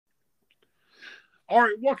All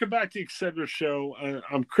right, welcome back to the Excedra Show.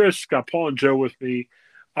 I'm Chris. Got Paul and Joe with me.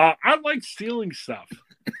 I like stealing stuff.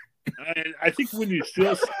 I think when you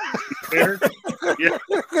steal there, yeah,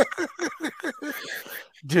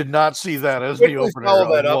 did not see that as the opener.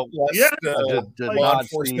 Follow that up. Yeah, did law not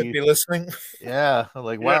enforcement see. be listening. Yeah,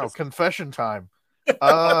 like wow, Yes. confession time.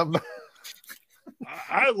 I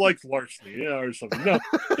like larceny, or something. No,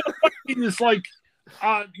 I mean, it's like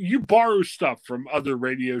you borrow stuff from other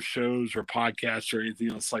radio shows or podcasts or anything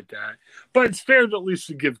else like that. But it's fair to at least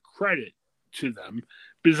to give credit to them,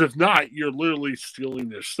 because if not, you're literally stealing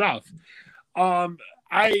their stuff. The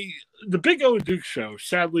Big O and Duke show,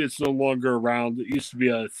 sadly, it's no longer around. It used to be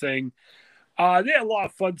a thing. They had a lot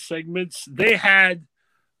of fun segments. They had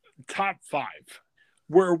top 5,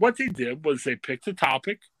 where what they did was they picked a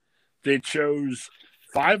topic, they chose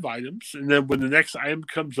 5 items, and then when the next item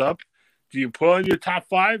comes up, do you put on your top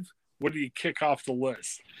 5? What do you kick off the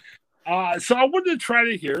list? So I wanted to try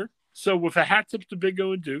to hear. So with a hat tip to Big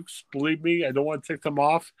O and Dukes, believe me, I don't want to take them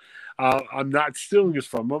off. I'm not stealing this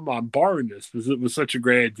from them. I'm borrowing this because it was such a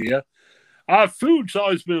great idea. Food's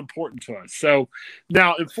always been important to us. So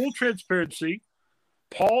now, in full transparency,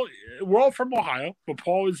 Paul, we're all from Ohio, but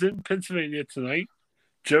Paul is in Pennsylvania tonight.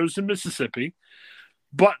 Joe's in Mississippi.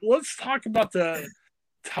 But let's talk about the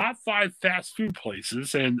top 5 fast food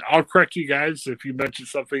places, and I'll correct you guys if you mention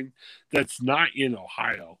something that's not in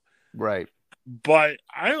Ohio. Right. But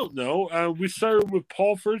I don't know. We started with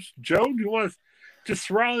Paul first. Joe, do you want to just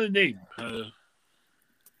throw out a name?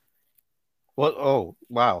 What? Oh,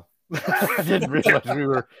 wow. I didn't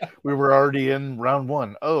realize we were already in round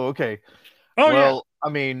 1. Oh, okay. Oh, well, yeah.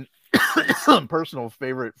 I mean, personal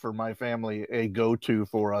favorite for my family, a go-to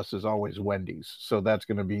for us is always Wendy's. So that's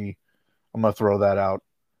going to be, I'm going to throw that out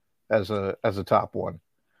as a top one.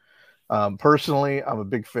 Personally, I'm a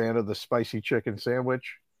big fan of the spicy chicken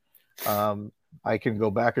sandwich. I can go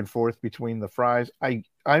back and forth between the fries.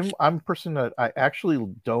 I'm a person that I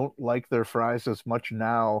actually don't like their fries as much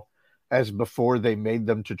now as before they made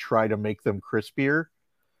them to try to make them crispier.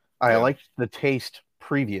 I liked the taste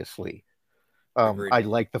previously. I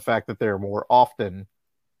like the fact that they're more often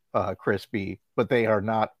crispy, but they are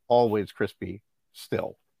not always crispy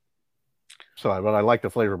still. But I like the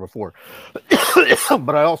flavor before.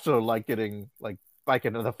 But I also like getting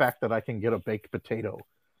the fact that I can get a baked potato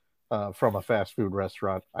from a fast food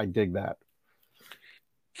restaurant. I dig that.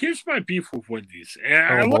 Here's my beef with Wendy's.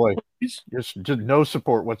 And I love Wendy's. Just no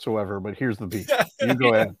support whatsoever, but here's the beef. You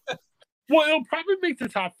go ahead. Well, it'll probably make the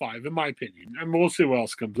top 5, in my opinion. And we'll see what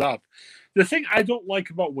else comes up. The thing I don't like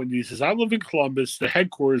about Wendy's is I live in Columbus, the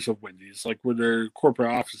headquarters of Wendy's, like where their corporate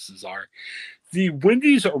offices are. The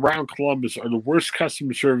Wendy's around Columbus are the worst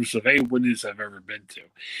customer service of any Wendy's I've ever been to.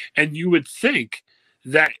 And you would think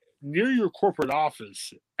that near your corporate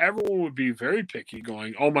office, everyone would be very picky,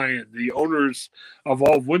 going, oh my, the owners of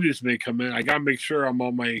all of Wendy's may come in. I got to make sure I'm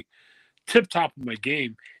on my tip-top of my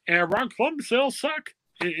game. And around Columbus, they all suck.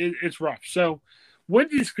 It's rough. So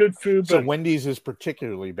Wendy's good food. So Wendy's is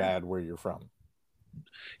particularly bad where you're from.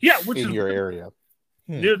 Yeah, which in is your area.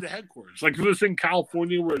 Near the headquarters. Like if it's in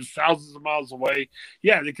California where it's thousands of miles away,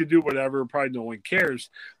 yeah, they could do whatever. Probably no one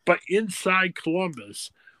cares. But inside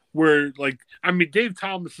Columbus, where Dave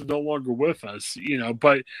Thomas is no longer with us,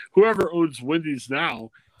 but whoever owns Wendy's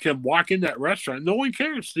now can walk in that restaurant. No one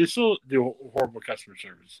cares. They still do horrible customer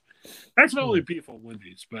service. That's my only beef on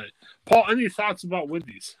Wendy's. But Paul, any thoughts about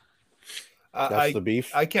Wendy's? That's the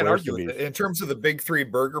beef. I can't argue with it. In terms of the big 3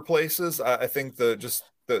 burger places, I think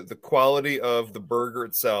the quality of the burger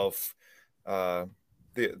itself, the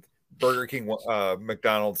Burger King,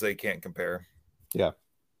 McDonald's, they can't compare. Yeah.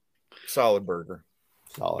 Solid burger.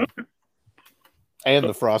 Solid. And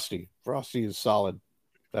the Frosty. Frosty is solid.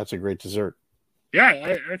 That's a great dessert. Yeah,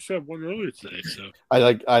 I actually have one earlier today. So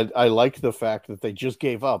I like the fact that they just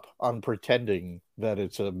gave up on pretending that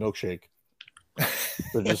it's a milkshake.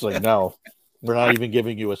 They're just like, no, we're not even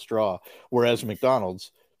giving you a straw. Whereas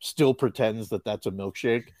McDonald's still pretends that that's a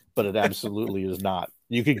milkshake, but it absolutely is not.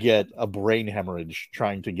 You could get a brain hemorrhage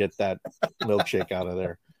trying to get that milkshake out of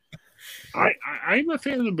there. I'm a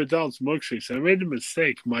fan of the McDonald's milkshakes. I made a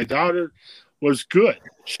mistake. My daughter was good.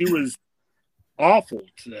 She was awful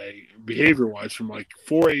today, behavior-wise, from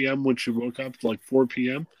 4 a.m. when she woke up to 4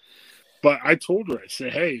 p.m. But I told her, I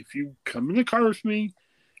said, hey, if you come in the car with me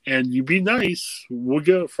and you be nice, we'll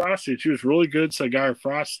get a Frosty. She was really good, so I got her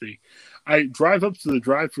Frosty. I drive up to the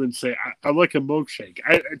drive-thru and say, I like a milkshake.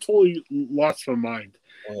 I totally lost my mind.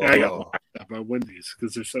 And I got laughed at by Wendy's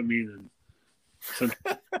because they're so mean.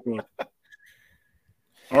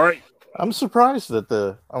 All right. I'm surprised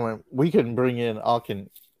that we can bring in, I can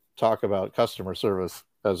talk about customer service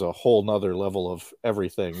as a whole nother level of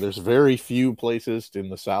everything. There's very few places in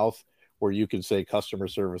the South where you can say customer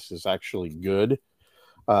service is actually good.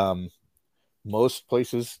 Most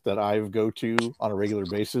places that I go to on a regular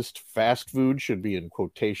basis, fast food should be in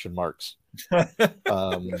quotation marks.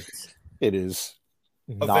 It is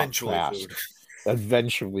not Eventually fast. food.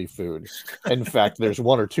 Eventually food. In fact, there's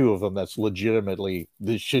one or two of them that's legitimately,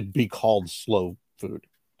 this should be called slow food.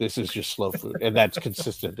 This is just slow food. And that's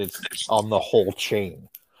consistent. It's on the whole chain.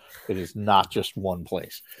 It is not just one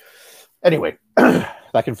place. Anyway,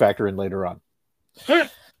 that can factor in later on.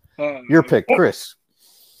 Your pick, Chris.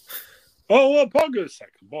 Paul go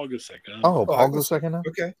second. Paul go second. Oh, Paul go second now?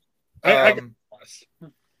 Okay. I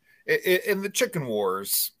In the chicken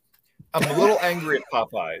wars, I'm a little angry at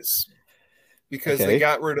Popeyes because they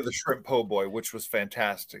got rid of the shrimp po' boy, which was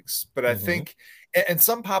fantastic. But I think, and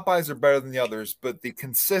some Popeyes are better than the others, but the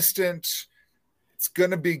consistent, it's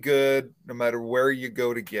going to be good no matter where you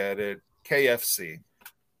go to get it. KFC.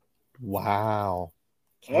 Wow.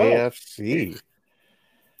 KFC.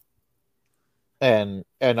 And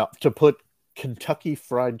to put Kentucky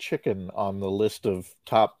Fried Chicken on the list of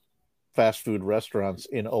top fast food restaurants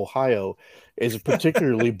in Ohio is a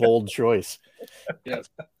particularly bold choice. Yes.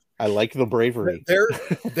 I like the bravery.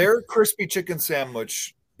 Their crispy chicken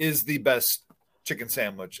sandwich is the best chicken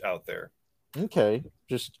sandwich out there. Okay.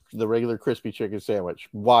 Just the regular crispy chicken sandwich.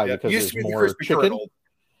 Why? Yeah, because there's more the chicken? Kernel.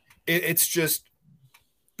 It's just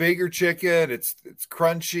bigger chicken. It's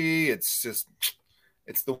crunchy. It's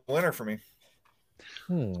the winner for me.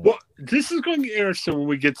 Well, this is going to get interesting when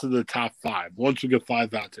we get to the top five. Once we get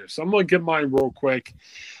five out there, so I'm going to get mine real quick.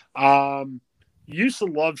 Used to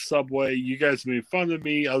love Subway. You guys made fun of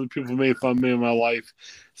me. Other people made fun of me in my life.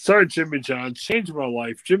 Started Jimmy John's, changed my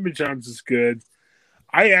life. Jimmy John's is good.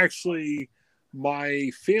 My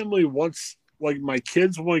family wants, like my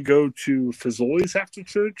kids want to go to Fazoli's after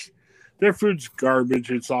church. Their food's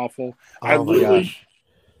garbage. It's awful. I literally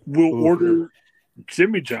will order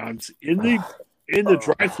Jimmy John's in the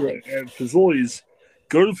drive-thru at Fazoli's.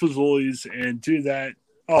 Go to Fazoli's and do that.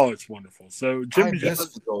 Oh, it's wonderful. So Jimmy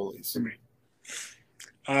John's Fazoli's. for me.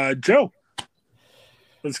 Joe,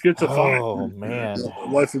 let's get to five. Oh man,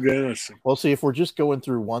 life will get interesting. Well, see, if we're just going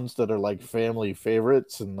through ones that are like family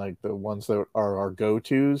favorites and like the ones that are our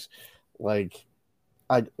go-tos, like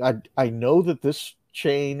I know that this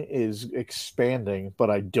chain is expanding, but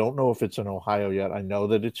I don't know if it's in Ohio yet. I know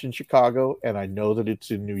that it's in Chicago and I know that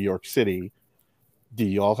it's in New York City. Do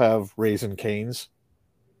y'all have Raising Cane's?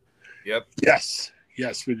 Yep. Yes,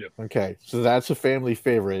 we do. Okay, so that's a family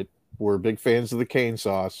favorite. We're big fans of the cane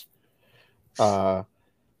sauce,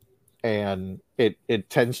 and it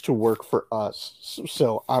tends to work for us.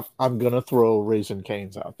 So I'm gonna throw Raising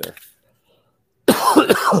Cane's out there.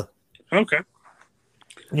 Okay.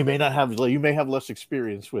 You may have less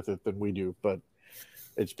experience with it than we do, but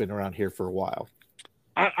it's been around here for a while.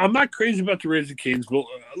 I'm not crazy about the Raising Cane's, but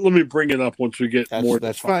let me bring it up once we get more.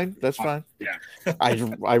 That's fine. That's fine. Yeah.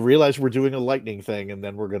 I realize we're doing a lightning thing, and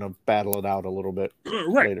then we're going to battle it out a little bit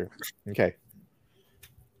later. Okay.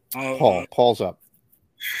 Paul's up.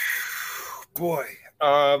 Boy.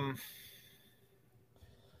 I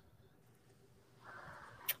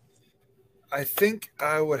think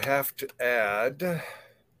I would have to add.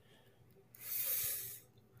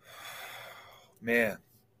 Man.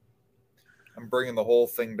 I'm bringing the whole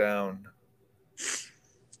thing down.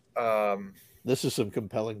 This is some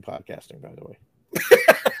compelling podcasting, by the way.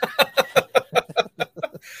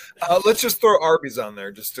 Let's just throw Arby's on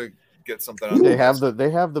there just to get something on. They have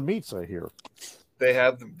the meats, I hear. They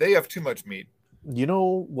have too much meat. You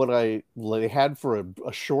know what they had for a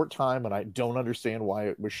short time, and I don't understand why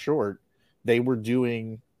it was short. They were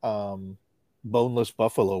doing boneless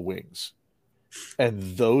buffalo wings,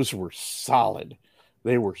 and those were solid.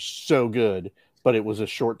 They were so good, but it was a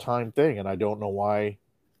short time thing, and I don't know why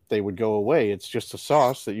they would go away. It's just a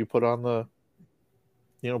sauce that you put on the,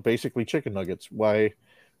 basically chicken nuggets. Why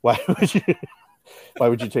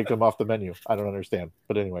would you take them off the menu? I don't understand.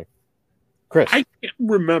 But anyway, Chris, I can't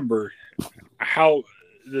remember how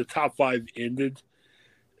the top five ended.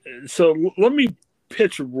 So let me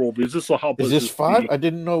pitch a rule because this will help. Is this five? I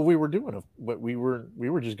didn't know we were doing we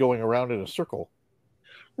were just going around in a circle.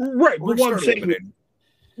 Right, but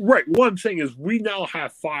what I'm saying is we now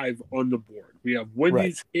have five on the board. We have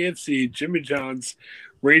Wendy's, KFC, Jimmy John's,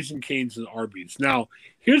 Raising Cane's, and Arby's. Now,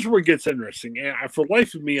 here's where it gets interesting. And for the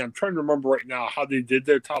life of me, I'm trying to remember right now how they did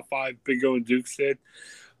their top five, Big O and Dukes did.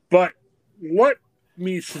 But let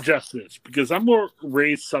me suggest this, because I'm going to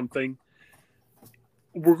raise something.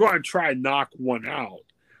 We're going to try and knock one out.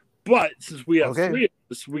 But since we have three of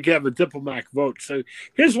us, we can have a diplomatic vote. So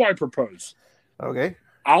here's what I propose. Okay.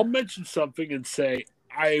 I'll mention something and say,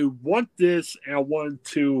 I want this and I want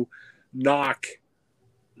to knock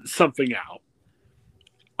something out.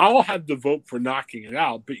 I'll have the vote for knocking it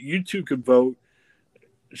out, but you two can vote.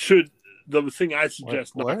 Should the thing I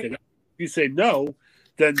suggest knock it out? If you say no,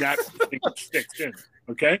 then that thing sticks in.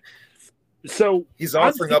 Okay? So he's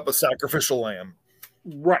offering up a sacrificial lamb.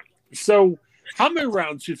 Right. So how many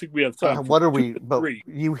rounds do you think we have time? What are we? But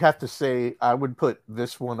you have to say I would put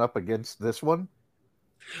this one up against this one.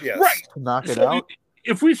 Yes. Right. To knock it out.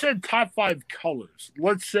 If we said top 5 colors,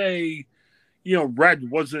 let's say, red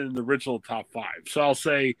wasn't in the original top 5. So I'll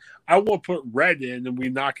say I will put red in, and we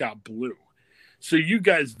knock out blue. So you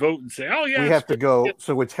guys vote and say, "Oh yeah." We have to go.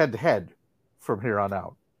 So it's head to head from here on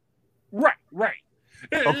out. Right.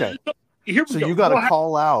 Okay. So here we go. You got to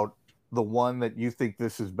call out the one that you think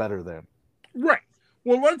this is better than. Right.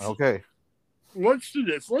 Well, let's do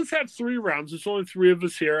this. Let's have 3 rounds. There's only 3 of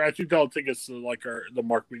us here. I think that'll take us to the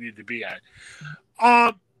mark we need to be at.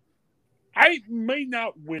 I may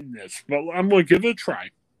not win this, but I'm going to give it a try.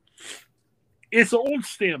 It's an old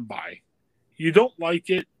standby. You don't like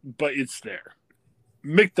it, but it's there.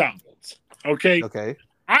 McDonald's. Okay. Okay.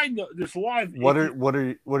 I know there's a lot of. What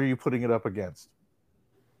are you putting it up against?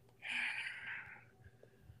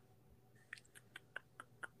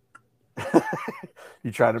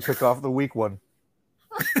 You try to pick off the weak one.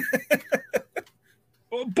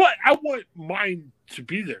 But I want mine to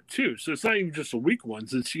be there too. So it's not even just the weak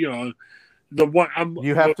ones. It's the one I'm.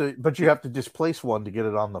 You have to displace one to get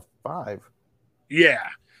it on the 5. Yeah.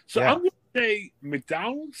 So I'm going to say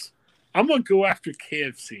McDonald's. I'm going to go after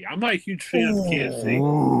KFC. I'm not a huge fan of KFC.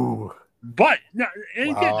 Ooh. But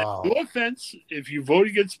again, no offense. If you vote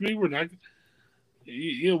against me, we're not.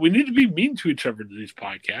 We need to be mean to each other in these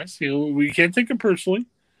podcasts. We can't take it personally.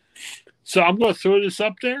 So I'm going to throw this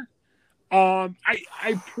up there.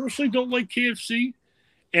 I personally don't like KFC,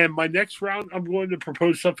 and my next round I'm going to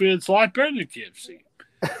propose something that's a lot better than KFC.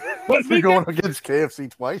 But we're going against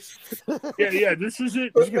KFC twice. Yeah. This is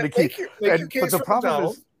it. He's going to keep. But the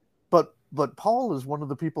problem is, but Paul is one of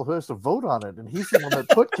the people who has to vote on it, and he's the one that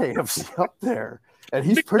put KFC up there, and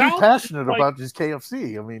he's pretty passionate about his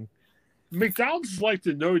KFC. I mean, McDonald's is like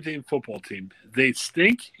the Notre Dame football team. They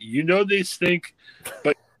stink. They stink,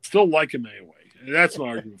 but still like them anyway. And that's my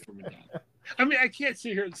argument for McDonald's. I mean, I can't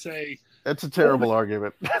sit here and say that's a terrible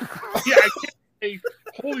argument. Yeah, I can't say,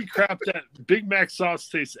 holy crap, that Big Mac sauce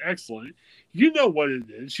tastes excellent. You know what it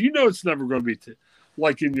is. It's never going to be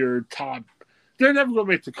like in your top. They're never going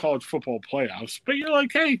to make the college football playoffs. But you're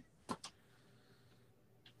like, hey,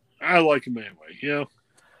 I like them anyway.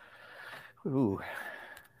 Ooh.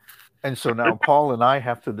 And so now Paul and I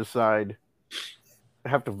have to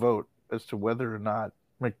vote as to whether or not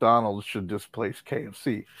McDonald's should displace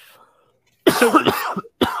KFC.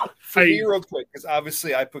 For me, real quick, because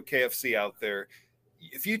obviously I put KFC out there.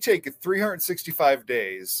 If you take 365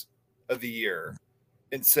 days of the year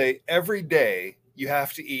and say every day you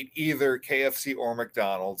have to eat either KFC or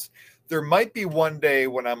McDonald's, there might be one day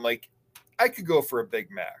when I'm like, I could go for a Big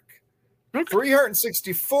Mac. Okay.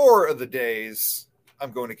 364 of the days,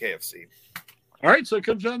 I'm going to KFC. All right, so it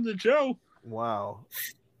comes down to Joe. Wow.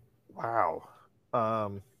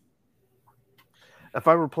 If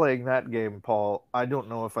I were playing that game, Paul, I don't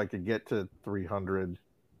know if I could get to 300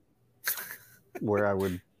 where I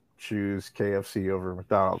would choose KFC over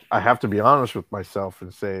McDonald's. I have to be honest with myself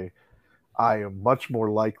and say I am much more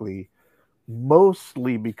likely,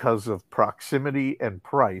 mostly because of proximity and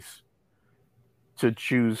price, to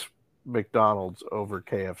choose McDonald's over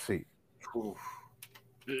KFC.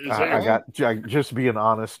 Just being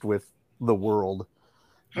honest with the world,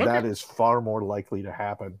 that is far more likely to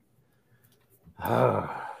happen.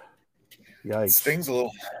 Yikes. Stings a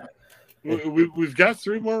little. We've got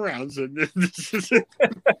 3 more rounds, and this is it.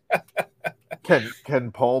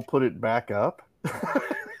 Can Paul put it back up?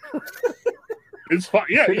 It's fine.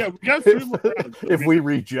 Yeah, we got 3 more rounds. If we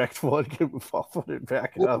reject one, can Paul put it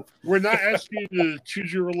back up? We're not asking you to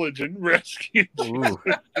choose your religion. We're asking you.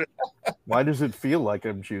 Why does it feel like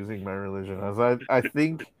I'm choosing my religion? As I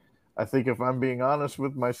think if I'm being honest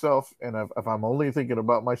with myself, and if I'm only thinking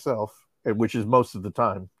about myself, which is most of the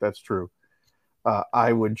time, that's true,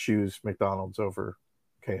 I would choose McDonald's over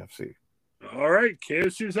KFC. All right,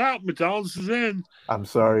 KFC's out. McDonald's is in. I'm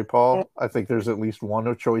sorry, Paul. I think there's at least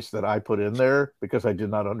one choice that I put in there because I did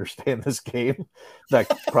not understand this game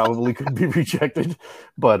that probably could be rejected.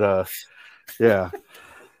 But, yeah.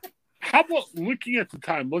 How about looking at the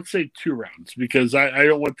time? Let's say 2 rounds because I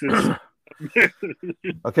don't want this.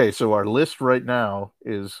 Okay, so our list right now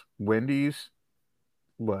is Wendy's,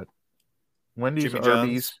 Wendy's, Jimmy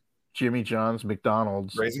Arby's, John's, Jimmy John's,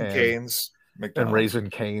 McDonald's, Raising Cane's, McDonald's. And Raising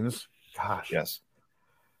Cane's. Gosh. Yes.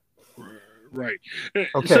 Right.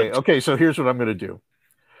 Okay. So here's what I'm going to do.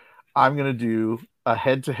 I'm going to do a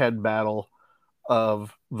head-to-head battle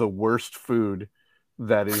of the worst food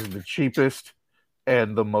that is the cheapest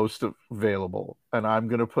and the most available. And I'm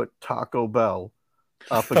going to put Taco Bell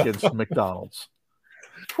up against McDonald's.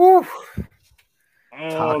 Whew.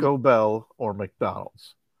 Taco Bell or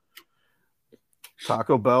McDonald's.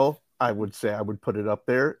 Taco Bell, I would say I would put it up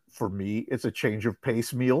there. For me, it's a change of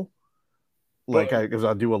pace meal. Because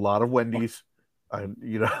I do a lot of Wendy's.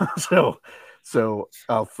 So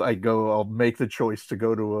I'll make the choice to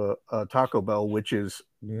go to a Taco Bell, which is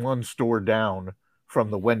one store down from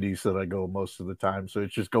the Wendy's that I go most of the time. So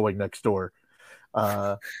it's just going next door.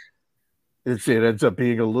 It ends up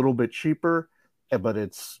being a little bit cheaper, but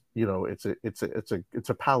it's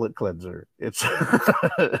a palate cleanser. It's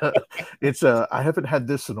I haven't had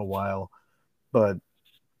this in a while, but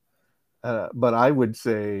I would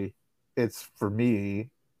say it's, for me,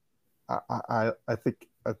 I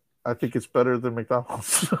think it's better than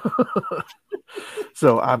McDonald's.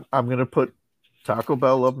 So I'm going to put Taco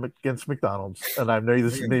Bell up against McDonald's, and I know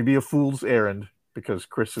this may be a fool's errand because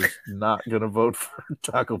Chris is not going to vote for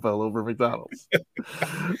Taco Bell over McDonald's,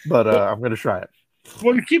 but I'm going to try it.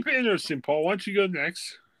 Well, to keep it interesting, Paul, why don't you go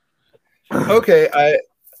next? Okay,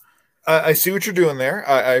 I see what you're doing there.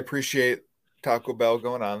 I appreciate Taco Bell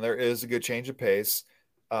going on. There is a good change of pace.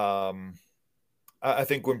 I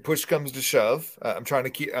think when push comes to shove, I'm trying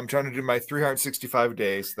to do my 365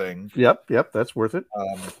 days thing. Yep, that's worth it.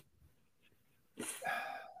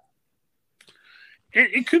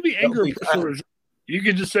 It could be anger. You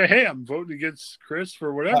could just say, "Hey, I'm voting against Chris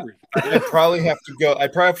for whatever." I probably have to go. I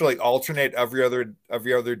probably have to like alternate every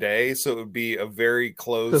other day, so it would be a very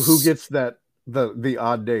close. So who gets that the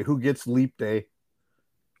odd day? Who gets leap day?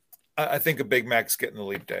 I think a Big Mac's getting the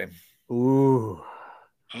leap day. Ooh.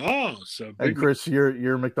 Oh, so hey Chris,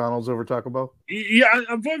 you're McDonald's over Taco Bell? Yeah,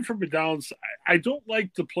 I'm voting for McDonald's. I don't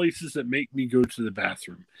like the places that make me go to the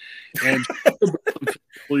bathroom. And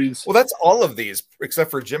please, well, that's all of these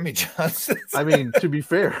except for Jimmy John's. I mean, to be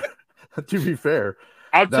fair, that's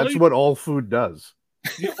you, what all food does.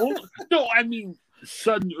 No, I mean,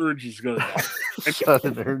 sudden urges go down.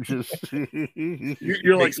 Sudden urges.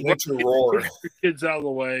 You're like, let you roar. Push your kids out of the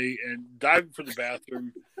way and diving for the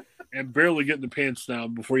bathroom. And barely getting the pants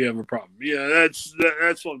down before you have a problem. Yeah,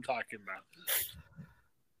 that's what I'm talking about.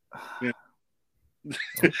 Yeah.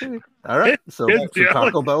 Okay. All right. So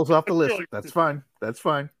Taco Bell's off the list. That's fine. That's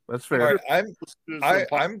fine. That's fair. All right,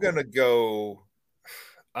 I'm gonna go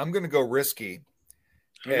risky,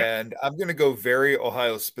 okay. And I'm gonna go very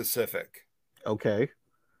Ohio specific. Okay.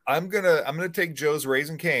 I'm gonna take Joe's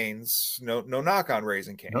Raising Cane's. No knock on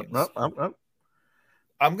Raising Cane's. Nope.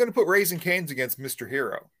 I'm gonna put Raising Cane's against Mr.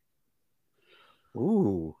 Hero.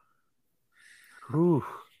 Ooh.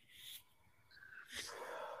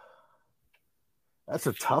 That's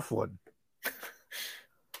a tough one.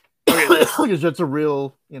 Because that's a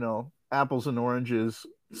real, apples and oranges,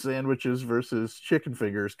 sandwiches versus chicken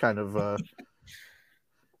fingers kind of a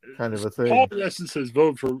thing. Paul, in essence, says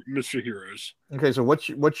vote for Mr. Heroes. Okay, so what's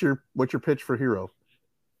your pitch for Hero?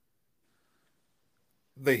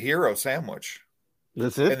 The Hero sandwich.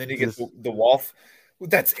 That's it. And then you get the waffle.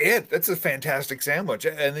 That's it. That's a fantastic sandwich.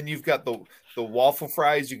 And then you've got the waffle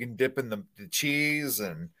fries you can dip in the cheese,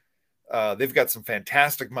 and they've got some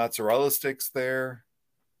fantastic mozzarella sticks there.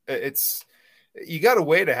 You got to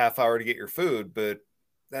wait a half hour to get your food, but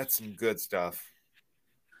that's some good stuff.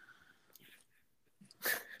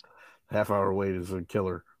 Half hour wait is a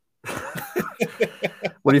killer.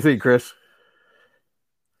 What do you think, Chris?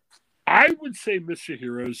 I would say Mr.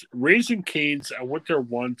 Heroes. Raising Cane's, I went there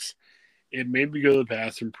once. It made me go to the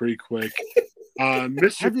bathroom pretty quick. Have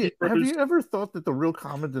you ever thought that the real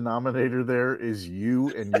common denominator there is you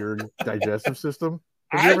and your digestive system?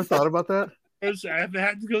 Have you ever thought about that? I haven't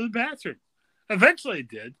had to go to the bathroom. Eventually I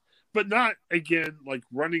did, but not again, like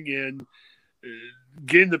running in,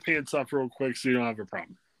 getting the pants off real quick so you don't have a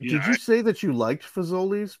problem. Did you say that you liked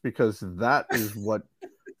Fazoli's? Because that is what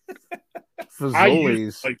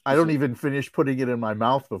Fazoli's. I don't even finish putting it in my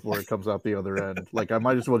mouth before it comes out the other end. Like I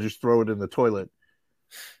might as well just throw it in the toilet.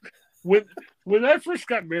 When I first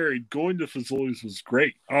got married, going to Fazoli's was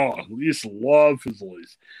great. Oh, I used to love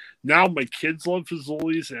Fazoli's. Now my kids love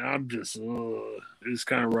Fazoli's, and I'm just, it's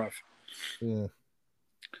kind of rough. Yeah.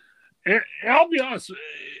 And I'll be honest,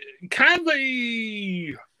 kind of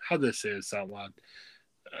how do I say this out loud?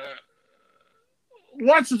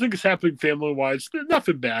 Lots of things happening family-wise.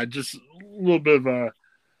 Nothing bad, just a little bit of a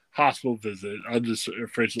hospital visit. I'll just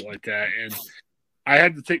phrase it like that. And I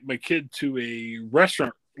had to take my kid to a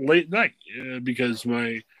restaurant late night because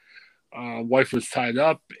my wife was tied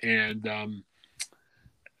up, and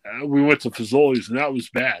we went to Fazoli's, and that was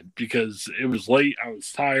bad because it was late. I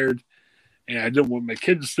was tired, and I didn't want my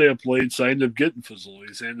kid to stay up late, so I ended up getting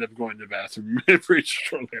Fazoli's. I ended up going to the bathroom pretty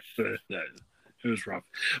shortly after that. It was rough.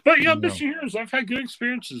 But, Mr. Heroes, I've had good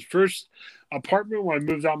experiences. First apartment when I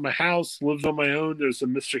moved out of my house, lived on my own. There's a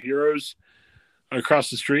Mr. Heroes across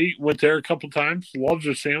the street. Went there a couple times. Loved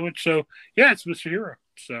their sandwich. So, yeah, it's Mr. Hero.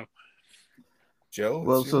 So, Joe?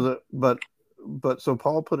 Well, so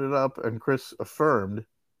Paul put it up and Chris affirmed.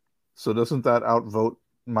 So doesn't that outvote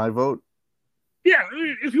my vote? Yeah,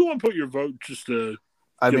 if you want to put your vote, just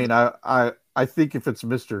I think if it's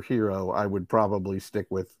Mr. Hero, I would probably stick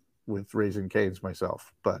with Raising Cane's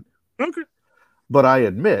myself. But okay. But I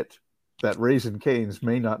admit that Raising Cane's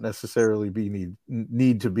may not necessarily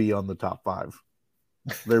need to be on the top 5.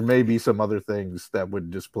 There may be some other things that would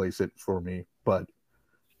displace it for me, but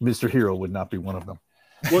Mr. Hero would not be one of them.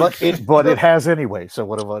 But it has anyway. So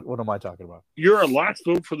what am I talking about? You're our last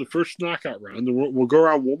vote for the first knockout round, and we'll go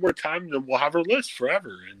around one more time, and then we'll have our list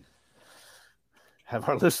forever. And have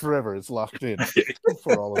our list forever. It's locked in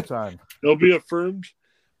for all the time. It'll be affirmed.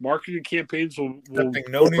 Marketing campaigns will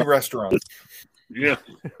no new restaurants. Yeah,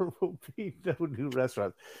 there will be no new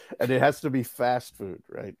restaurants, and it has to be fast food,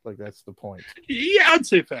 right? Like that's the point. Yeah, I'd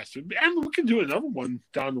say fast food, and we can do another one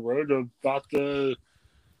down the road about the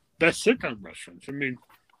best sit-down restaurants. I mean,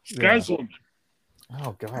 sky's the limit.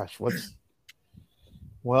 Oh gosh,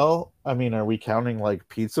 Well, I mean, are we counting like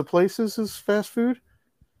pizza places as fast food?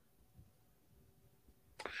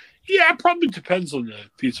 Yeah, it probably depends on the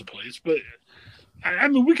pizza place, but I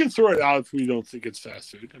mean, we can throw it out if we don't think it's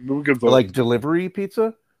fast food. I mean, we can vote. Like delivery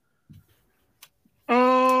pizza?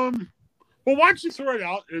 Well, why don't you throw it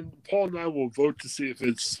out, and Paul and I will vote to see if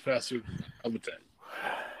it's fast food. How about that?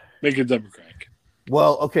 Make it democratic.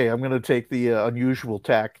 Well, okay, I'm going to take the unusual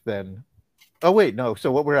tack then. Oh, wait, no.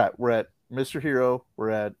 So what we're at Mr. Hero.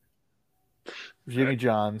 We're at Jimmy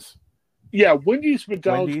John's. Yeah, Wendy's,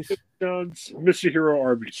 McDonald's, Jimmy John's, Mr. Hero,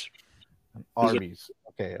 Arby's. Arby's.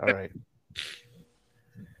 Okay, all right.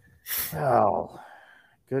 Oh,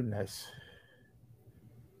 goodness.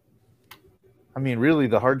 I mean, really,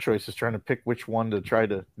 the hard choice is trying to pick which one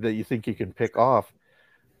that you think you can pick off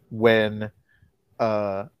when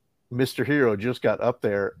Mr. Hero just got up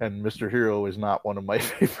there, and Mr. Hero is not one of my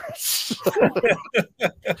favorites.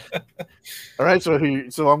 All right, so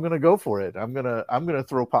I'm going to go for it. I'm going to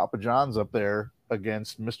throw Papa John's up there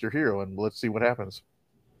against Mr. Hero, and let's see what happens.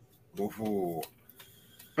 Ooh.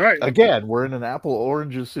 All right. Again, we're in an apple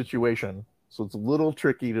oranges situation, so it's a little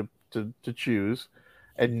tricky to choose.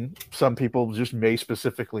 And some people just may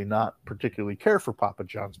specifically not particularly care for Papa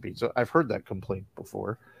John's pizza. I've heard that complaint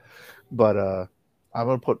before. But I'm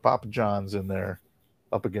going to put Papa John's in there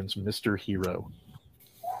up against Mr. Hero.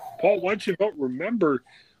 Paul, why don't you vote? Remember,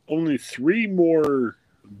 only 3 more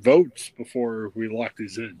votes before we lock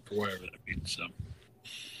these in, for whatever that means.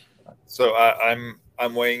 So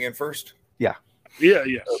I'm weighing in first? Yeah. Yeah,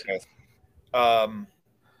 yes. Okay.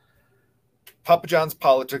 Papa John's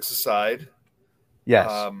politics aside.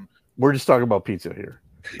 Yes. We're just talking about pizza here.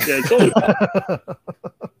 Yeah, it's only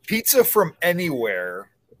pizza from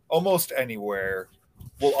anywhere, almost anywhere,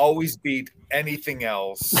 will always beat anything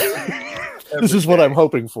else. This is what I'm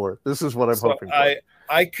hoping for.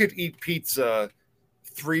 I could eat pizza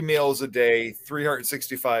 3 meals a day,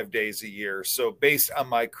 365 days a year. So based on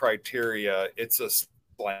my criteria, it's a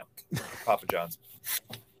slam. Papa John's.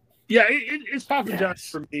 Yeah, it's Papa John's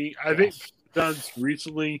for me. I think John's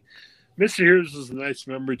recently. Mr. Heroes was a nice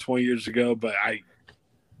memory 20 years ago, but I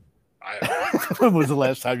when was the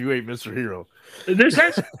last time you ate Mr. Hero? There's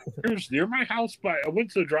actually near my house, but I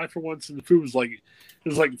went to the drive-thru once, and the food was like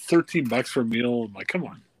 $13 for a meal. I'm like, come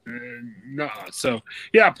on, no. So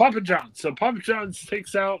yeah, Papa John's. So Papa John's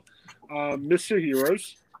takes out Mr.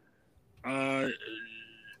 Heroes.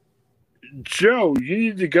 Joe, you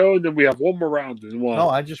need to go, and then we have one more round. And no,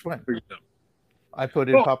 I just went. I put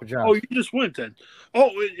in Papa John's. Oh, you just went then.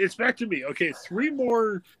 Oh, it's back to me. Okay, 3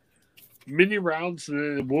 more mini rounds,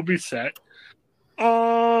 and then we'll be set.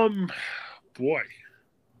 Boy.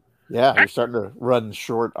 Yeah, you're starting to run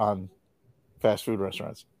short on fast food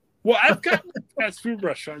restaurants. Well, I've got fast food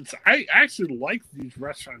restaurants. I actually like these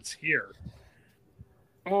restaurants here.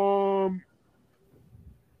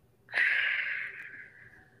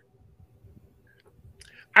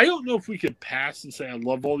 I don't know if we could pass and say I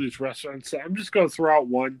love all these restaurants. So I'm just going to throw out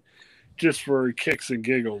one just for kicks and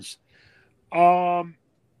giggles. My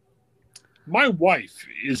wife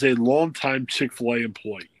is a longtime Chick-fil-A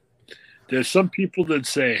employee. There's some people that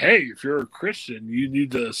say, hey, if you're a Christian, you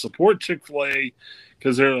need to support Chick-fil-A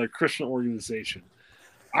because they're a Christian organization.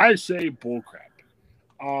 I say bullcrap.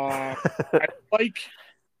 I like.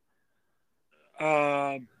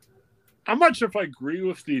 I'm not sure if I agree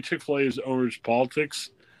with the Chick-fil-A's owner's politics,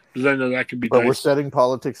 because I know that can be. But we're setting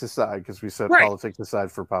politics aside because we set politics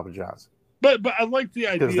aside for Papa John's. But I like the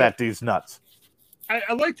idea because that dude's nuts.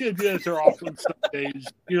 I like the idea that they're offering Sundays.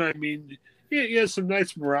 You know what I mean? Yeah, some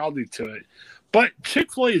nice morality to it. But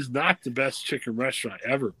Chick-fil-A is not the best chicken restaurant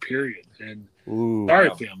ever, period. And sorry,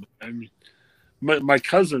 family. I mean, my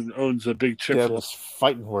cousin owns a big Chick-fil-A. Yeah,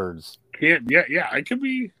 fighting words. Yeah.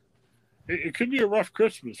 It could be a rough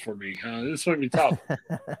Christmas for me. This might be tough.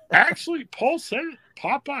 Actually, Paul said it.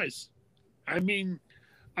 Popeyes. I mean,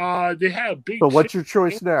 they had a big. But what's your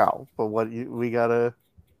choice now? But we gotta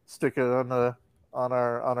stick it on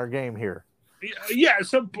our game here. Yeah.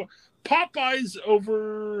 So Popeyes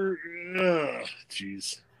over.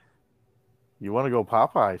 Jeez. You want to go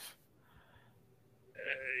Popeyes?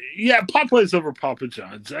 Yeah, Popeyes over Papa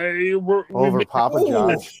John's. Over Papa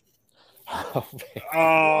John's.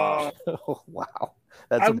 Oh, wow.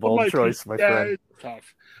 That's a bold choice, my friend. It's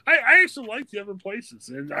tough. I actually like the other places,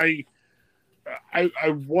 and I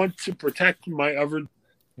want to protect my other.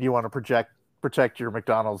 You want to protect your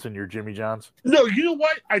McDonald's and your Jimmy John's? No, you know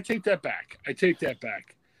what? I take that back.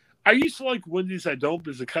 I used to like Wendy's. I don't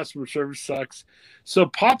because the customer service sucks. So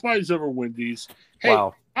Popeyes over Wendy's. Hey,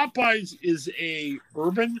 wow. Popeyes is a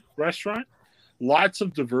urban restaurant. Lots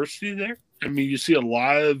of diversity there. I mean, you see a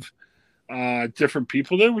lot of different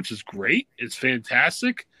people there, which is great. It's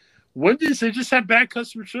fantastic. Wendy's, they just have bad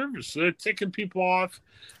customer service. They're taking people off.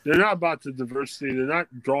 They're not about the diversity. They're not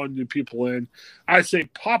drawing new people in. I say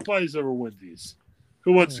Popeyes over Wendy's.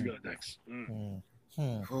 Who wants to go next? Who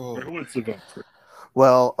wants to vote for?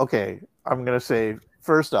 Well, okay. I'm going to say,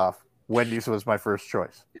 first off, Wendy's was my first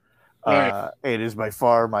choice. Right. It is by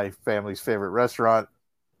far my family's favorite restaurant.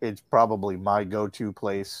 It's probably my go-to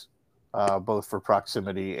place, both for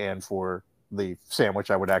proximity and for the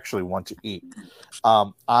sandwich I would actually want to eat.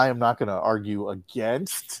 I am not going to argue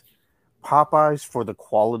against Popeyes for the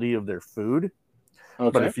quality of their food.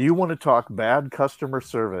 Okay. But if you want to talk bad customer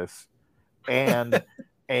service and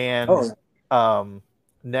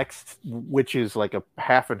next, which is like a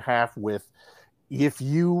half and half with, if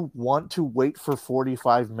you want to wait for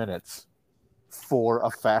 45 minutes for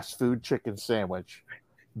a fast food chicken sandwich,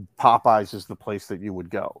 Popeyes is the place that you would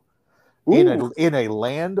go. In a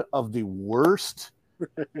land of the worst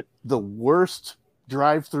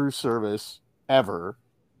drive-through service ever,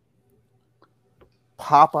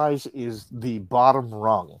 Popeyes is the bottom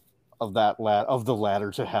rung of the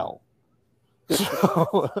ladder to hell.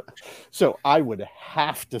 So I would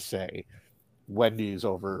have to say Wendy's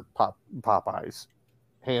over Popeyes,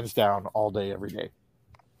 hands down, all day, every day.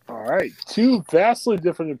 All right, two vastly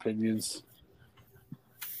different opinions.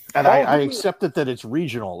 And I accepted that it's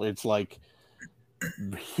regional. It's like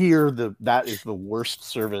here, that is the worst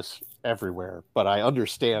service everywhere. But I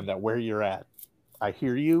understand that where you're at, I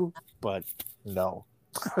hear you, but no.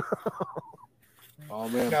 Oh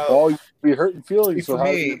man, Paul, you be hurting feelings. For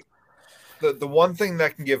me, the one thing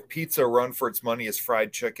that can give pizza a run for its money is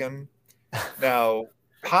fried chicken. Now,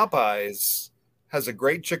 Popeyes has a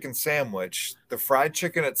great chicken sandwich. The fried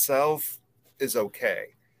chicken itself is okay.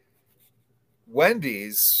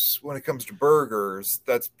 Wendy's, when it comes to burgers,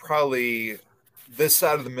 that's probably this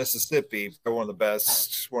side of the Mississippi, one of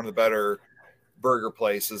the better burger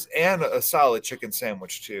places, and a solid chicken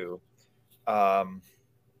sandwich too. But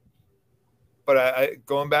I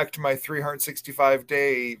going back to my 365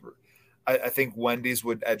 day, I think Wendy's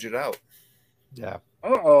would edge it out. Yeah.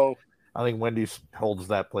 I think Wendy's holds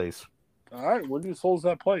that place. All right, Wendy's holds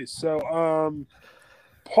that place. So,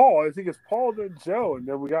 Paul, I think it's Paul then Joe, and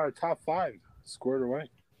then we got a top 5 squared away.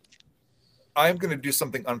 I'm going to do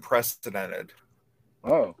something unprecedented.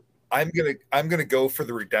 Oh. I'm gonna go for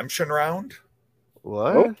the redemption round.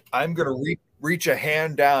 What? I'm going to reach a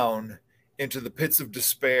hand down into the pits of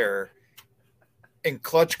despair and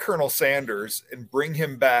clutch Colonel Sanders and bring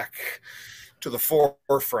him back to the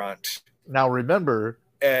forefront. Now remember,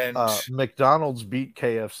 and McDonald's beat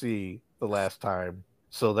KFC the last time,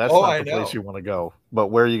 so that's not the place you want to go. But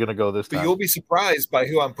where are you going to go this time? But you'll be surprised by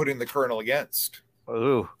who I'm putting the Colonel against.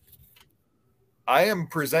 Ooh. I am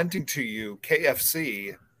presenting to you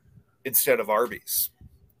KFC instead of Arby's.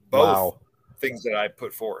 Both things that I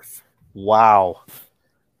put forth. Wow.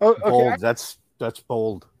 Oh, okay. Bold. That's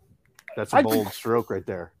bold. That's a bold stroke right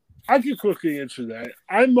there. I can quickly answer that.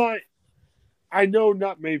 I know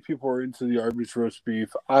not many people are into the Arby's roast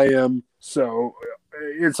beef. I am, so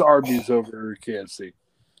it's Arby's over KFC.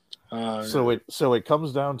 So it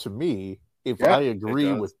comes down to me. If I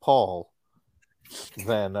agree with Paul,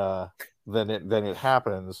 then it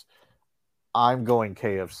happens, I'm going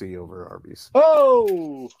KFC over Arby's.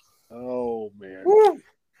 Oh man. Woo!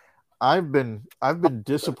 I've been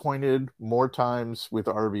disappointed more times with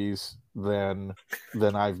Arby's than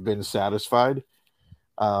I've been satisfied.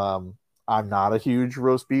 I'm not a huge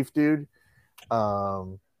roast beef dude.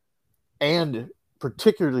 And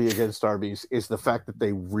particularly against Arby's is the fact that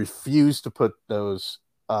they refuse to put those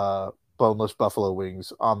boneless buffalo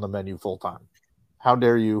wings on the menu full time. How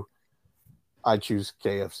dare you? I choose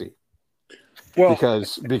KFC. Well,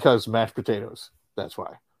 because mashed potatoes. That's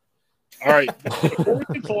why. all right. Before we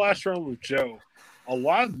get to the last round with Joe, a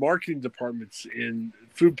lot of marketing departments in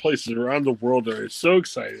food places around the world are so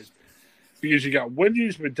excited because you got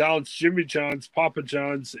Wendy's, McDonald's, Jimmy John's, Papa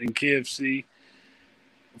John's, and KFC.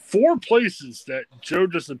 4 places that Joe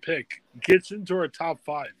doesn't pick gets into our top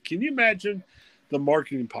 5. Can you imagine the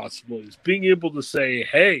marketing possibilities? Being able to say,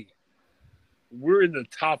 hey, we're in the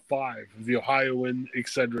top 5 of the Ohioan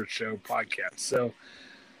Etc. Show podcast. So,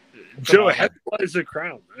 Joe, headlines the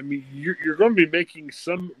crown. I mean, you're going to be making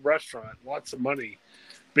some restaurant lots of money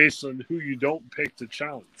based on who you don't pick to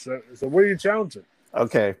challenge. So what are you challenging?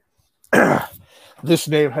 Okay. This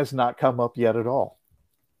name has not come up yet at all.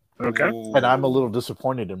 Okay. Ooh. And I'm a little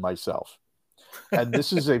disappointed in myself. And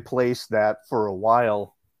this is a place that for a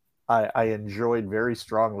while I enjoyed very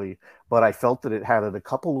strongly, but I felt that it had a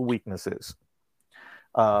couple of weaknesses.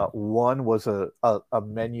 One was a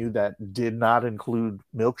menu that did not include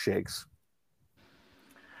milkshakes.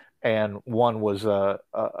 And one was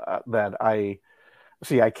that I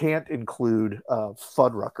can't include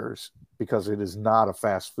Fuddruckers because it is not a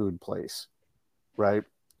fast food place, right?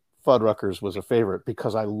 Fuddruckers was a favorite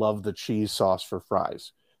because I love the cheese sauce for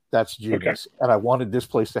fries. That's genius. Okay. And I wanted this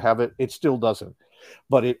place to have it. It still doesn't.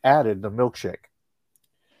 But it added the milkshake.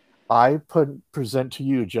 I present to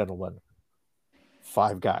you, gentlemen,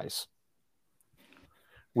 Five Guys.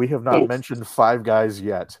 We have not mentioned Five Guys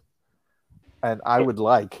yet. And I would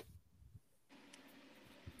like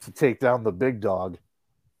to take down the big dog.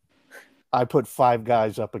 I put Five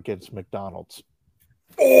Guys up against McDonald's.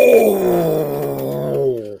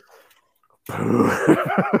 Oh!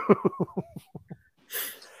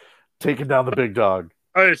 Taking down the big dog.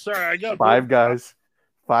 Oh, sorry, I got Five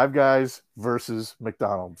Guys versus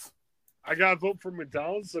McDonald's. I got to vote for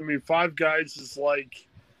McDonald's. I mean, Five Guys is like,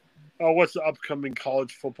 what's the upcoming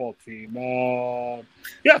college football team?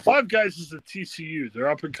 Yeah, Five Guys is the TCU. They're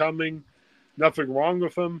up and coming. Nothing wrong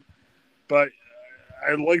with them, but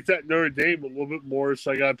I like that Notre Dame a little bit more,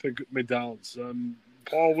 so I got to pick McDonald's.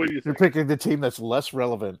 Paul, what do you think? You're picking the team that's less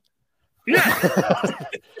relevant. Yeah.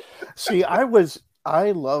 See, I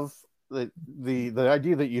love the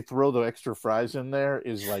idea that you throw the extra fries in there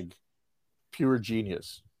is like pure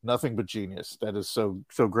genius. Nothing but genius. That is so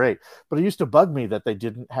great. But it used to bug me that they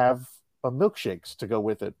didn't have milkshakes to go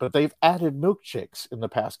with it. But they've added milkshakes in the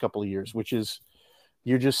past couple of years, which is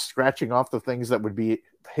you're just scratching off the things that would be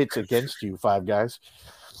hits against you, Five Guys.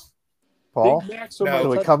 Paul?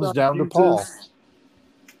 So it comes down to Paul.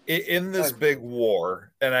 In this big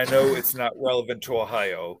war, and I know it's not relevant to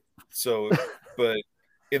Ohio, but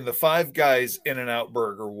in the Five Guys In-N-Out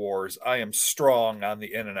Burger wars, I am strong on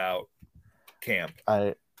the In-N-Out camp.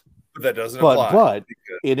 That doesn't apply. But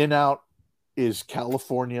In-N-Out is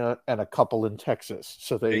California and a couple in Texas,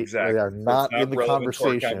 so they are not in the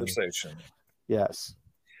conversation. Yes,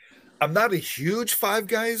 I'm not a huge Five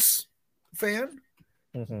Guys fan,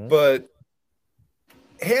 but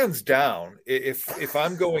hands down, if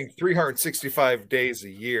I'm going 365 days a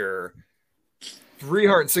year,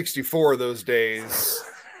 364 of those days,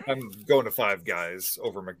 I'm going to Five Guys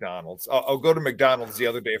over McDonald's. I'll go to McDonald's the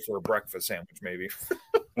other day for a breakfast sandwich, maybe.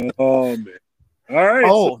 Oh, man. All right.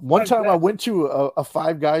 Oh, one time I went to a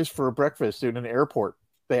Five Guys for a breakfast in an airport.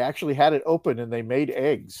 They actually had it open and they made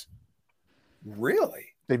eggs. Really?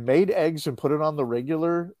 They made eggs and put it on the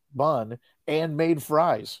regular bun and made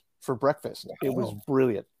fries for breakfast. Wow. It was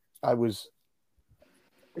brilliant. It was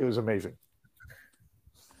amazing.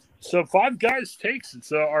 So Five Guys takes it.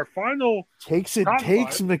 So our final takes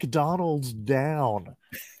McDonald's down.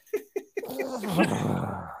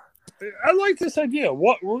 I like this idea.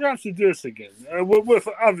 We're gonna have to do this again with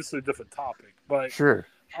obviously a different topic, but sure.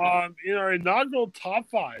 In our inaugural top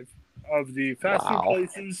 5 of the fast food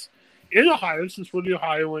places in Ohio, since we're the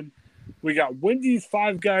Ohioan, we got Wendy's,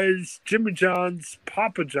 Five Guys, Jimmy John's,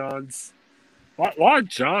 Papa John's. A lot of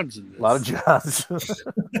Johns in this. A lot of Johns.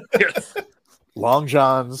 Yes. Long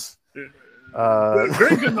Johns.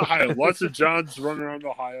 Very good in Ohio. Lots of Johns running around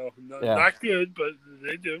Ohio. Not good, but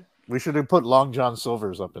they do. We should have put Long John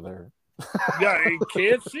Silver's up in there. Yeah, in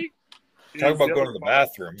KFC. Talk about going to the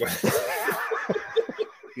bathroom.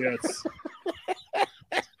 Yes.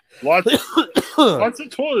 Lots of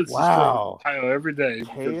toilets. Wow. In Ohio every day.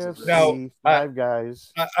 KFC, Now, Five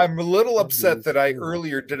Guys. I'm a little upset that I Wendy's.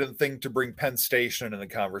 earlier didn't think to bring Penn Station in the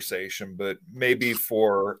conversation, but maybe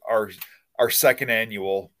for our second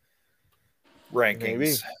annual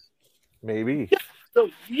rankings. Maybe.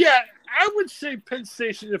 So yeah, I would say Penn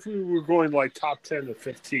Station if we were going like top 10 to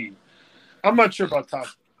 15. I'm not sure about top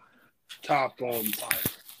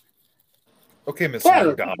 5. Okay, Mr. But-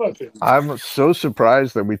 McDonald. but- I'm so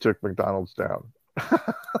surprised that we took McDonald's down.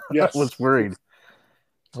 Yes. I was worried.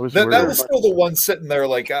 That was still the one sitting there.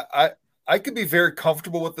 Like I could be very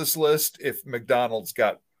comfortable with this list if McDonald's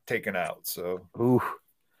got taken out. So Ooh.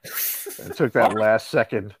 It took that last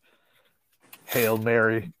second Hail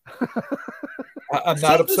Mary. I'm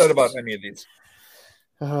not upset about any of these.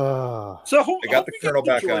 Oh, So I got the Colonel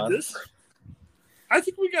back on. This. I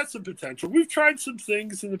think we got some potential. We've tried some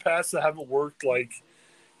things in the past that haven't worked, like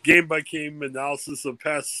game by game analysis of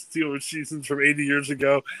past Steelers seasons from 80 years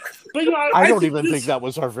ago. But I don't even think that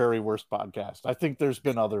was our very worst podcast. I think there's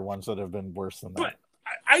been other ones that have been worse than that. But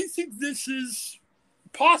I think this is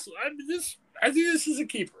possible. I think this is a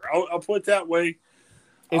keeper. I'll put it that way.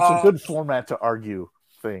 It's a good format to argue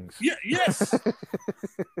things. Yeah. Yes. A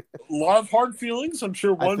lot of hard feelings. I'm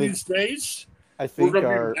sure one of these days I we're think going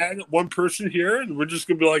to be mad at one person here, and we're just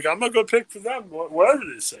going to be like, I'm not going to pick for them, whatever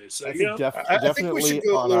they say. So, I think I think we should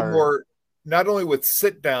go a little more, not only with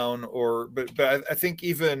sit down, but I think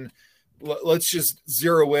even let's just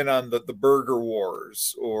zero in on the burger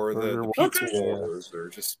wars or the pizza wars, or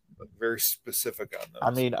just very specific on those.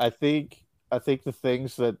 I mean, I think the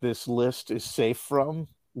things that this list is safe from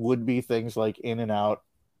would be things like In-N-Out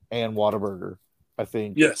and Whataburger. I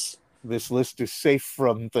think this list is safe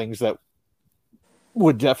from things that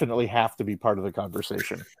would definitely have to be part of the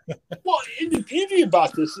conversation. Well, and the beauty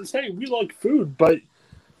about this is, hey, we like food, but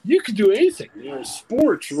you could do anything.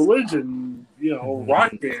 Sports, religion,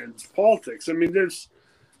 rock bands, politics. I mean, there's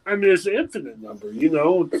an infinite number.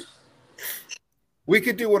 We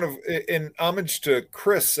could do one of, in homage to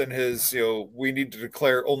Chris and his, we need to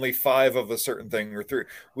declare only 5 of a certain thing or 3.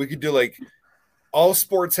 We could do like all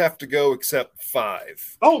sports have to go except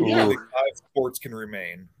 5. Oh yeah, only 5 sports can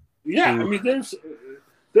remain. Yeah, I mean,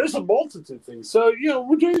 there's a multitude of things. So,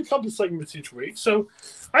 we're doing a couple of segments each week. So,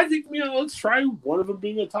 I think, let's try one of them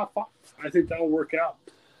being a top 5. I think that'll work out.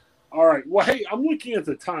 All right. Well, hey, I'm looking at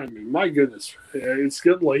the time, and my goodness, it's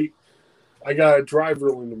getting late. I got to drive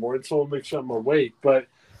early in the morning, so I'll make sure I'm awake. But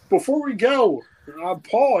before we go,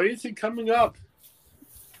 Paul, anything coming up?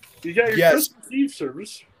 You got your Christmas Eve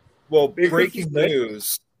service. Well, breaking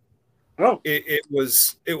news. Oh, it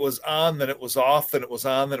was on, then it was off, then it was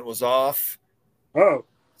on, then it was off. Oh,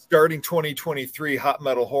 starting 2023, Hot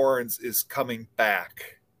Metal Horns is coming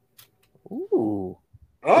back. Ooh,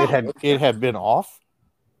 oh, it had been off.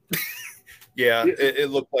 Yeah,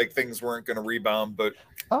 it looked like things weren't going to rebound, but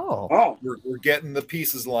we're getting the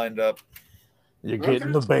pieces lined up. You're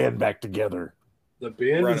getting the band back together. The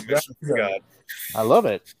band is back for God. I love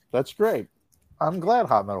it. That's great. I'm glad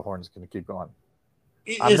Hot Metal Horns is going to keep going.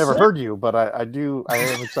 I've never heard you, but I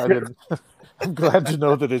am excited. I'm glad to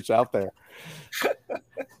know that it's out there.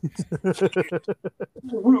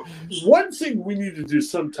 One thing we need to do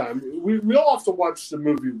sometime, we all have to watch the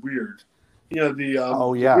movie Weird. That's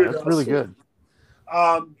really good.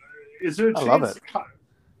 Is there a chance? I love it.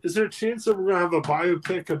 Is there a chance that we're gonna have a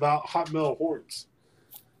biopic about Hot Metal Horns?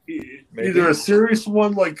 Maybe. Either a serious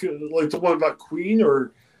one like the one about Queen,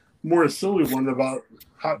 or more a silly one about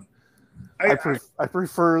Hot. I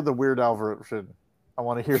prefer the Weird Al version. I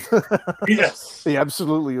want to hear the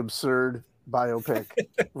absolutely absurd biopic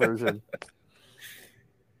version.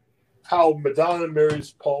 How Madonna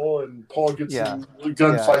marries Paul, and Paul gets in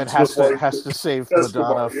gunfights. And has to save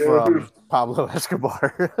Madonna from Pablo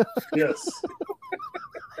Escobar. Yes.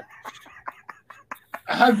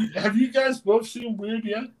 Have you guys both seen Weird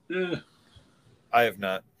yet? Yeah. I have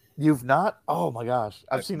not. You've not? Oh my gosh,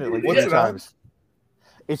 I've seen it like 8 times.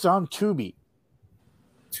 It's on Tubi.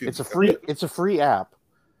 It's a free app,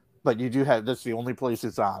 but you do have. That's the only place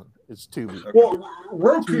it's on. It's Tubi. Well,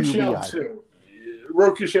 Roku channel too.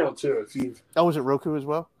 Roku channel too. If you. Oh, is it Roku as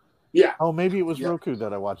well? Yeah. Oh, maybe it was Roku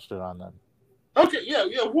that I watched it on then. Okay. Yeah.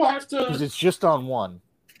 We'll have to. Because it's just on one.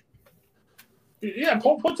 Yeah,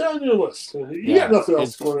 put that on your list. You got nothing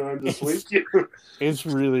else going on this week. It's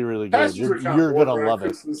really, really good. You're gonna love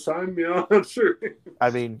it. This time, I'm sure. I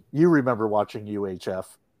mean, you remember watching UHF?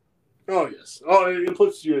 Oh yes. Oh, it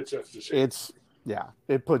puts UHF to shame.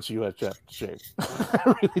 It puts UHF to shame. It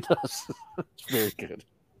really does. It's very good.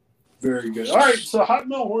 Very good. All right, so Hot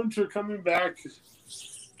Metal Horns are coming back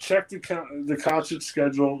check the concert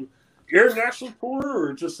schedule. International tour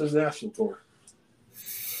or just a national tour?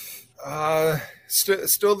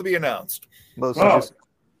 Still to be announced. Mostly just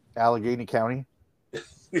Allegheny County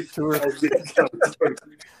tour.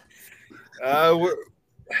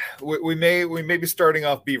 We may be starting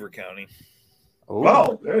off Beaver County.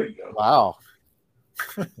 Oh, there you go. Wow.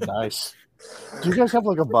 Nice. Do you guys have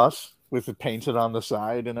like a bus with it painted on the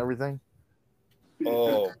side and everything?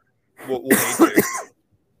 Oh, we'll need to.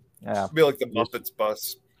 Yeah. It'll be like the Muppets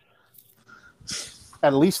bus.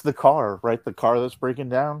 At least the car, right? The car that's breaking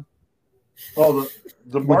down. Oh,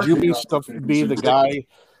 the would you be the guy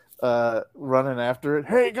running after it?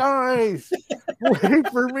 Hey guys, wait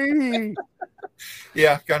for me.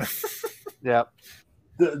 Yeah, kind of. Yeah.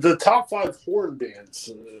 The top 5 horn bands,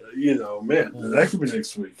 man, that could be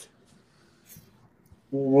next week.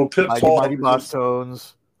 We'll pit Mighty Boss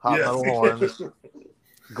Tones, Hot Metal Horns,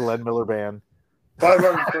 Glenn Miller Band,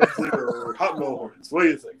 500 or Hot Metal Horns. What do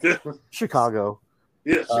you think? Chicago.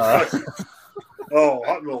 Yeah, Chicago.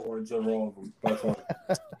 Hot Metal Horns over all of them. By far.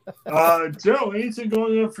 Joe, anything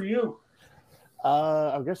going on for you?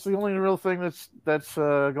 I guess the only real thing that's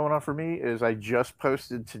going on for me is I just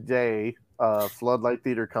posted today Floodlight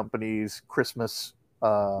Theater Company's Christmas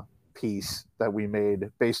piece that we made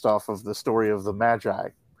based off of the story of the Magi.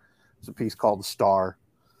 It's a piece called Star.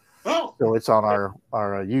 Oh, so it's on our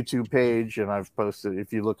YouTube page, and I've posted.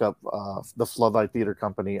 If you look up the Floodlight Theater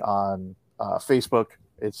Company on Facebook,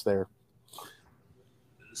 it's there.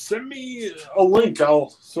 Send me a link. I'll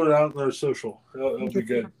sort it out in their social. It'll be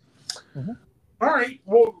good. Mm-hmm. All right.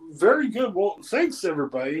 Well, very good. Well, thanks,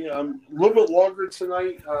 everybody. A little bit longer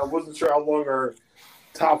tonight. I wasn't sure how long our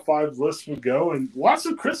top 5 list would go, and lots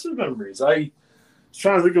of Christmas memories. I was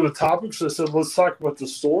trying to think of a topic, so I said, let's talk about the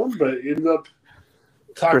storm, but ended up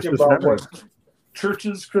talking Christmas about memories.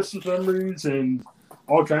 Churches, Christmas memories, and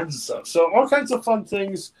all kinds of stuff. So all kinds of fun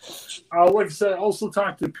things. Like I said, I also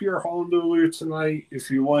talked to Pierre Holland earlier tonight. If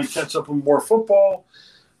you want to catch up on more football,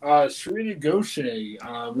 Sharita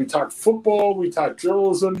Gaucher. We talked football, we talked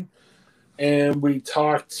journalism, and we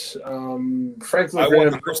talked Franklin I won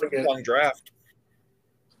Graham the Christmas song draft.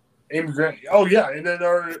 Amy Grant. Oh yeah, and then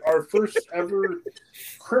our first ever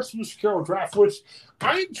Christmas Carol draft, which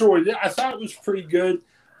I enjoyed it. I thought it was pretty good.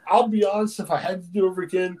 I'll be honest, if I had to do it over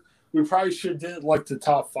again, we probably should have did like the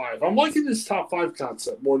top 5. I'm liking this top 5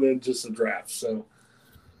 concept more than just a draft. So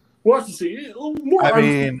we'll have to see.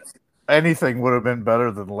 Anything would have been better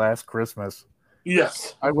than Last Christmas.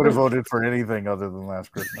 Yes, I would have voted for anything other than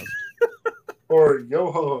Last Christmas. Or Yo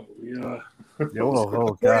Ho Ho. Yeah. Yo Ho Ho.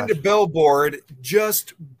 According to Billboard,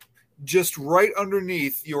 just right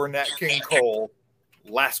underneath your Nat King Cole,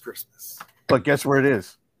 Last Christmas. But guess where it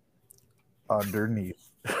is? Underneath.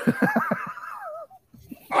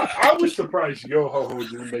 I was surprised Yo Ho Ho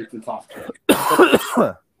didn't make the top 10.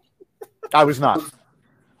 I was not.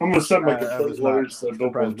 I'm going to send my I was not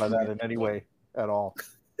surprised by that in any way at all.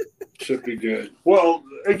 Should be good. Well,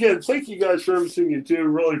 again, thank you guys for everything you do.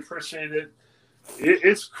 Really appreciate it.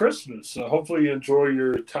 It's Christmas, so hopefully you enjoy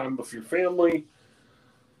your time with your family.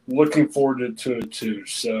 Looking forward to it too.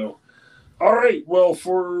 So, all right. Well,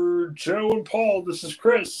 for Joe and Paul, this is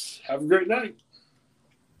Chris. Have a great night.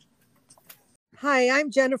 Hi, I'm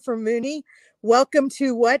Jennifer Mooney. Welcome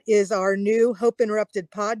to what is our new Hope Interrupted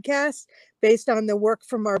podcast based on the work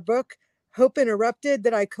from our book, Hope Interrupted,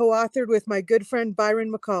 that I co-authored with my good friend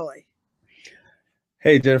Byron McCauley.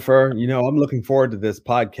 Hey, Jennifer, I'm looking forward to this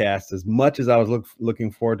podcast as much as I was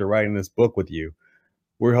looking forward to writing this book with you.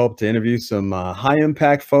 We hope to interview some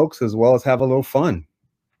high-impact folks as well as have a little fun.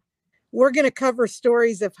 We're going to cover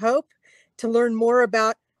stories of hope. To learn more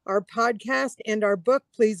about our podcast and our book,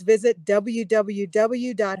 please visit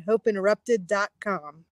www.hopeinterrupted.com.